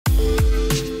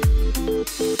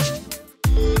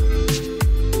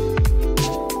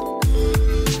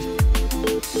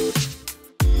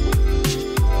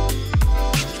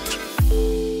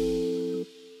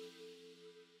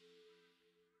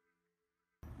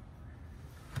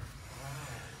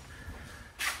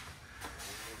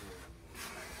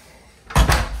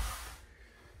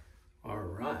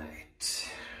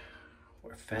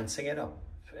fencing it up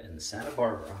in Santa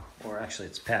Barbara, or actually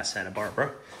it's past Santa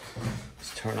Barbara.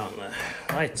 Let's turn on the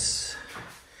lights.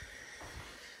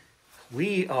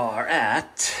 We are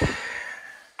at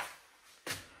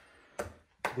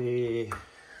the,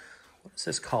 what is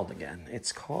this called again?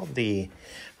 It's called the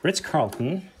Ritz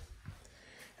Carlton,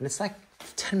 and it's like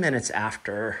 10 minutes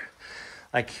after,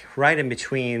 like right in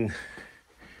between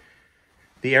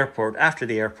the airport, after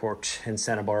the airport in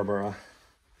Santa Barbara,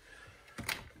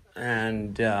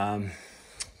 and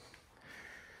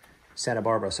Santa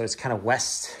Barbara. So it's kind of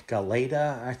West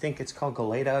Galeta, I think it's called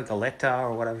Galeta,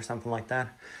 or whatever, something like that.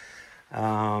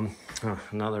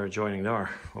 Another adjoining door.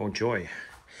 Oh, joy.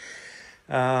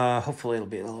 Hopefully it'll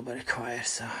be a little bit quiet,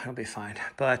 so it'll be fine.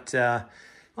 But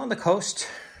on the coast,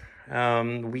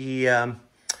 we're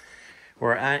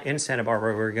in Santa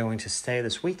Barbara. We're going to stay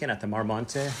this weekend at the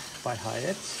Marriott by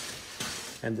Hyatt,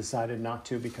 and decided not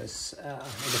to because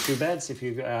of the 2 beds. If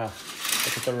you look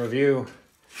at the review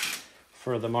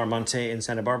for the Marriott in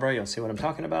Santa Barbara, you'll see what I'm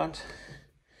talking about.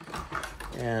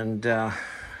 And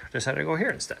decided to go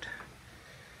here instead.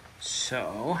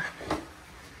 So,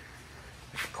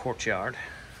 courtyard.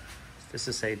 This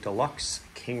is a deluxe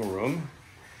king room,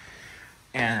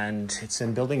 and it's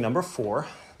in building number 4.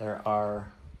 There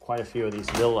are quite a few of these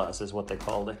villas, is what they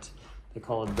called it. They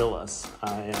call it villas.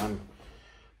 I am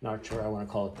not sure I want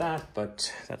to call it that,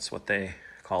 but that's what they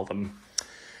call them.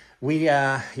 We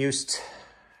used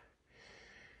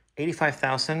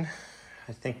 85,000,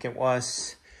 I think it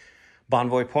was,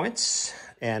 Bonvoy points,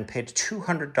 and paid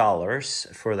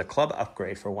 $200 for the club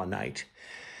upgrade for 1 night,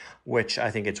 which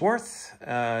I think it's worth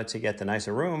to get the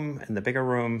nicer room and the bigger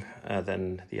room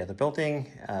than the other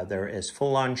building. There is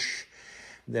full lunch.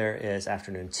 There is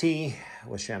afternoon tea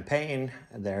with champagne.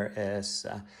 There is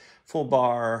full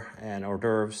bar and hors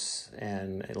d'oeuvres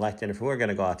and light dinner. We're going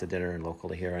to go out to dinner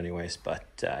locally here anyways.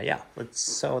 But yeah,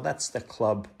 so that's the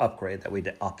club upgrade that we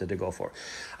opted to go for.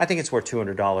 I think it's worth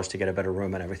 $200 to get a better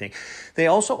room and everything. They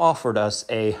also offered us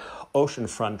a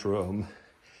oceanfront room,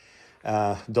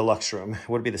 deluxe room. It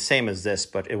would be the same as this,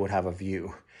 but it would have a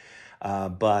view.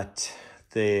 But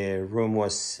the room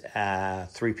was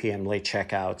 3 p.m. late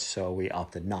checkout, so we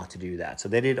opted not to do that. So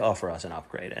they did offer us an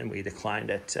upgrade, and we declined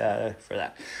it for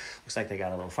that. Looks like they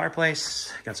got a little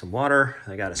fireplace, got some water,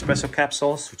 they got espresso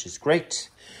capsules, which is great.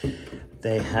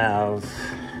 They have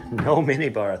no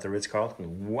minibar at the Ritz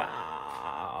Carlton.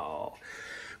 Wow.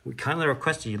 We kindly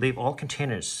request that you leave all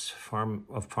containers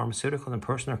of pharmaceutical and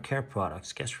personal care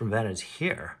products. Guest room is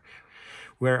here,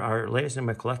 where our ladies and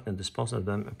my collect and dispose of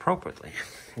them appropriately.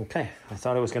 Okay, I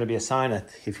thought it was going to be a sign that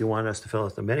if you want us to fill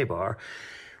out the minibar,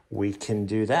 we can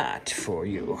do that for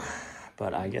you.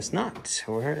 But I guess not.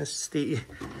 Where is the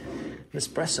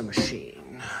espresso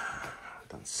machine?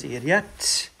 Don't see it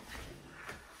yet.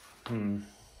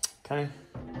 Okay.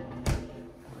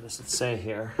 What does it say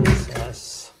here? It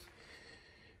says,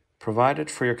 provided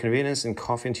for your convenience and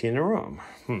coffee and tea in the room.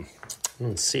 I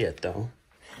don't see it though.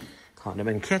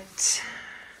 Condiment kit.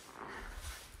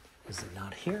 Is it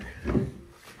not here?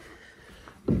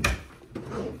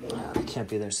 It can't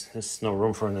be. There's no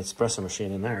room for an espresso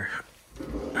machine in there.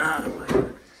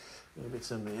 Maybe it's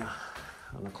in the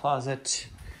on the closet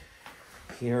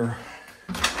here.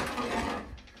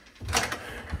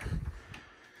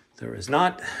 There is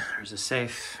not. There's a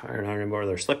safe. I don't know anymore.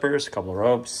 There's slippers, a couple of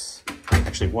robes.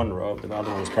 Actually, 1 robe. The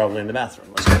other one's probably in the bathroom.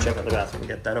 Let's go check out the bathroom and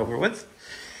get that over with.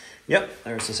 Yep,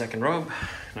 there's the second robe.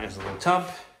 Nice little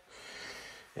tub.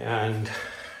 And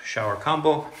shower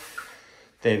combo.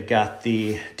 They've got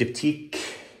the diptyque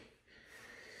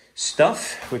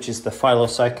stuff, which is the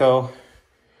Philopsycho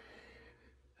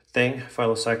thing.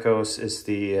 Philopsycho is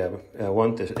the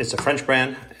one. It's a French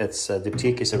brand. It's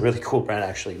diptyque is a really cool brand,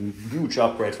 actually. Huge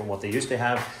upgrade from what they used to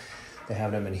have. They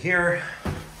have them in here.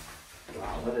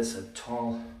 Wow, that is a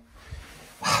tall.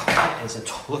 Wow, it's a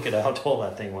tall. Look at how tall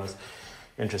that thing was.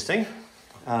 Interesting.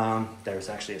 There's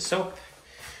actually a soap.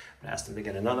 I asked them to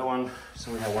get another one,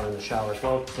 so we have one in the shower as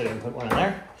well. So they can put one in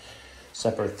there.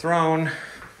 Separate throne,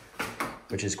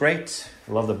 which is great.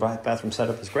 I love the bathroom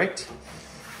setup, is great.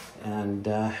 And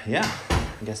yeah,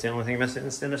 I guess the only thing missing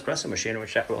is an espresso machine,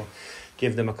 which I will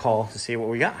give them a call to see what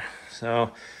we got. So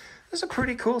it's a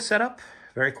pretty cool setup,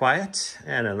 very quiet,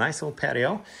 and a nice little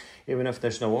patio. Even if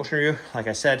there's no ocean view, like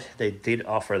I said, they did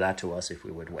offer that to us if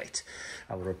we would wait.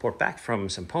 I will report back from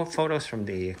some photos from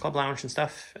the club lounge and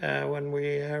stuff when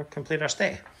we complete our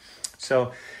stay.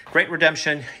 So great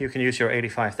redemption. You can use your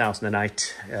 85,000 a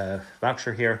night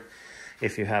voucher here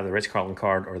if you have the Ritz Carlton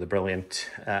card or the brilliant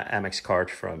Amex card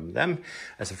from them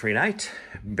as a free night.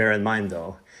 Bear in mind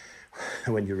though,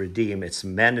 when you redeem, it's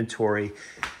mandatory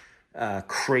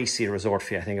crazy resort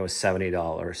fee. I think it was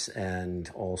 $70, and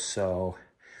also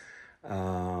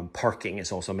parking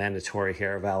is also mandatory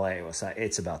here. Valet was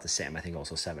it's about the same. I think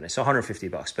also 70, so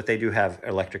 $150. But they do have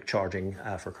electric charging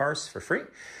for cars for free,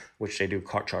 which they do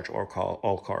charge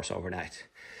all cars overnight.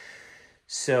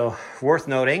 So worth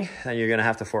noting that you're going to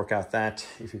have to fork out that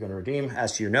if you're going to redeem.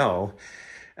 As you know,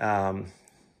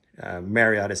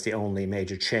 Marriott is the only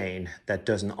major chain that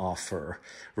doesn't offer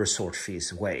resort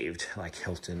fees waived like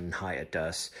Hilton and Hyatt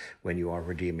does when you are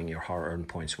redeeming your hard-earned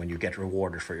points, when you get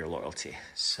rewarded for your loyalty.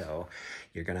 So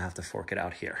you're going to have to fork it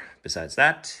out here. Besides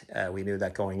that, we knew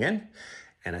that going in,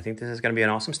 and I think this is going to be an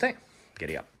awesome stay.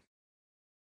 Giddy up.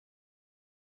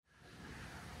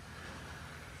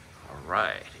 All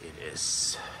right, it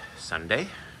is Sunday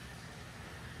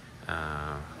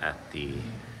at the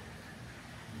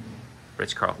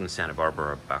Ritz Carlton Santa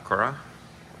Barbara Bacara,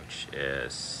 which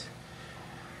is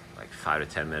like 5 to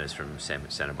 10 minutes from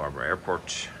Santa Barbara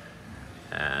Airport,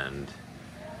 and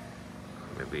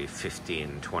maybe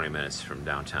 15-20 minutes from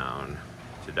downtown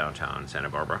Santa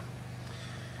Barbara.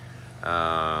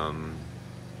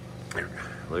 It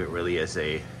really is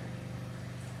a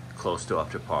close to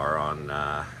up to par on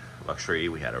luxury.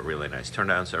 We had a really nice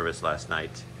turn-down service last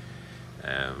night,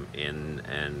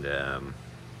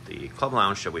 the club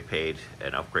lounge that we paid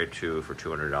an upgrade to for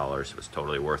 $200 was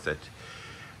totally worth it.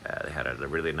 They had a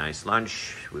really nice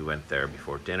lunch. We went there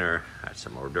before dinner, had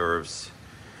some hors d'oeuvres,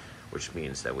 which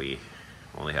means that we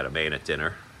only had a main at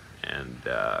dinner, and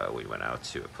we went out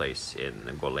to a place in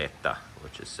Goleta,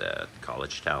 which is a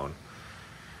college town.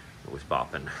 It was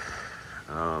bopping.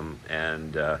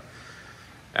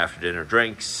 After dinner,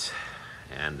 drinks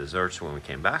and desserts when we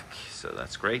came back, so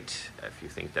that's great. If you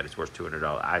think that it's worth $200,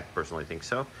 I personally think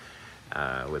so,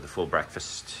 with a full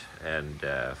breakfast and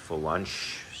full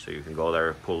lunch. So you can go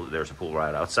there. There's a pool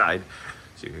right outside,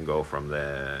 so you can go from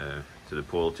to the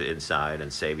pool to inside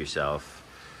and save yourself,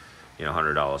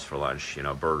 $100 for lunch.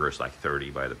 Burgers like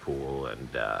 30 by the pool, and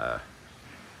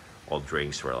all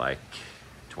drinks were like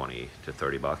 20 to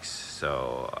 30 bucks.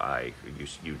 So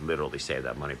you literally save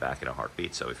that money back in a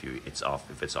heartbeat. So if it's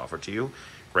offered to you,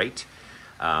 great.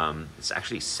 It's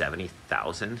actually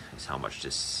 70,000 is how much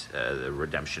this the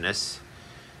redemption is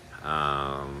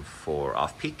for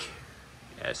off-peak.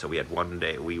 So we had one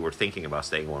day. We were thinking about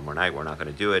staying one more night. We're not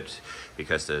going to do it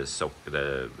because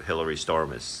the Hillary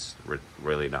storm is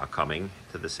really not coming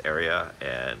to this area,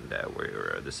 and we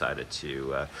decided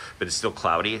to. But it's still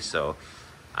cloudy, so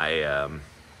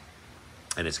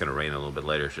and it's going to rain a little bit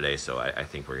later today, so I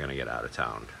think we're going to get out of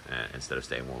town instead of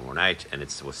staying one more night. And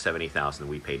it was 70,000.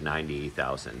 We paid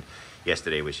 90,000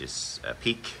 yesterday, which is a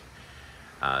peak.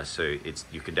 So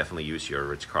you can definitely use your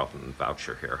Ritz Carlton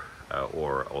voucher here,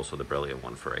 or also the Brilliant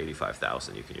one for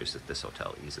 85,000. You can use it at this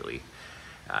hotel easily.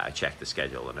 I checked the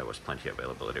schedule, and there was plenty of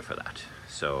availability for that.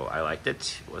 So I liked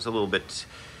it. It was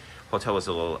hotel was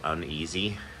a little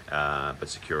uneasy, but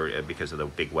secure because of the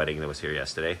big wedding that was here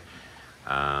yesterday.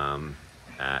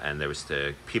 And there was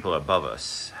the people above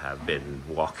us have been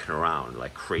walking around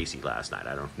like crazy last night.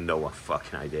 I don't know what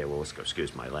fucking idea what was,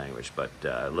 excuse my language, but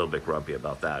a little bit grumpy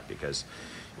about that because,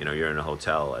 you're in a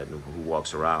hotel and who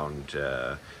walks around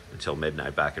until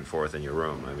midnight back and forth in your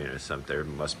room. I mean, there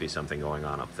must be something going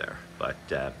on up there. But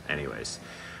anyways,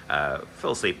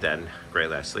 fell asleep then. Great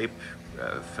last sleep.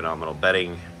 Phenomenal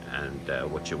bedding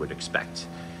and what you would expect.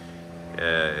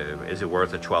 Is it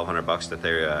worth the $1,200 that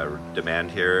they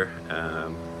demand here?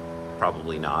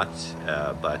 Probably not,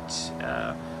 but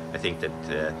I think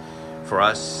that for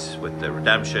us, with the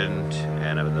redemption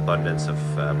and an abundance of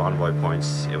Bonvoy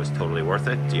points, it was totally worth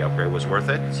it. The upgrade was worth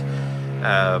it,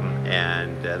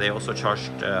 and they also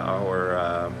charged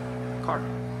our car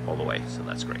all the way, so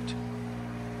that's great.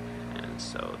 And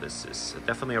so this is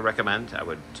definitely a recommend. I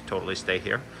would totally stay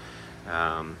here.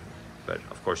 But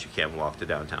of course you can't walk to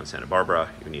downtown Santa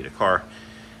Barbara. You need a car,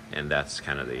 and that's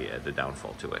kind of the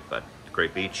downfall to it. But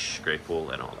great beach, great pool,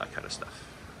 and all that kind of stuff.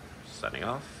 Signing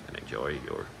off, and enjoy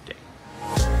your day.